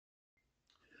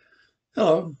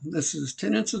Hello, this is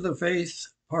Tenets of the Faith,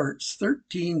 parts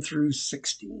 13 through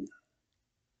 16.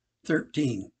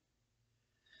 13.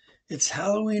 It's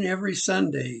Halloween every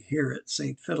Sunday here at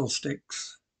St.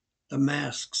 Fiddlesticks. The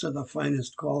masks are the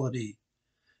finest quality,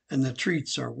 and the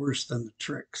treats are worse than the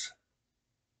tricks.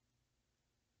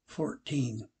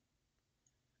 14.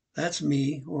 That's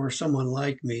me, or someone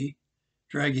like me,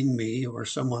 dragging me, or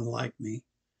someone like me,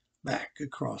 back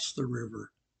across the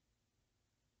river.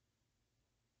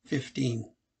 15.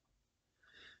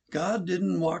 God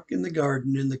didn't walk in the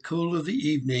garden in the cool of the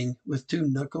evening with two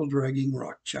knuckle-dragging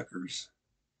rock-chuckers.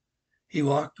 He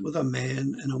walked with a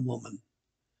man and a woman,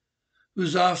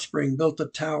 whose offspring built a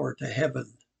tower to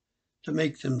heaven to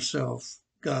make themselves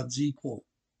God's equal,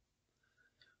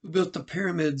 who built the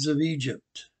pyramids of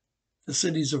Egypt, the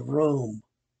cities of Rome,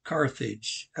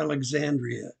 Carthage,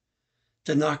 Alexandria,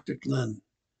 Tenochtitlan,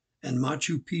 and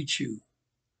Machu Picchu,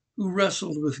 who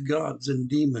wrestled with gods and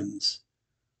demons,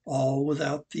 all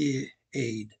without the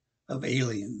aid of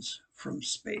aliens from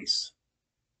space.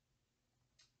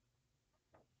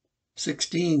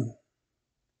 16.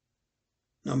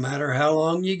 No matter how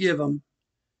long you give them,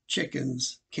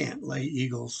 chickens can't lay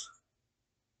eagles.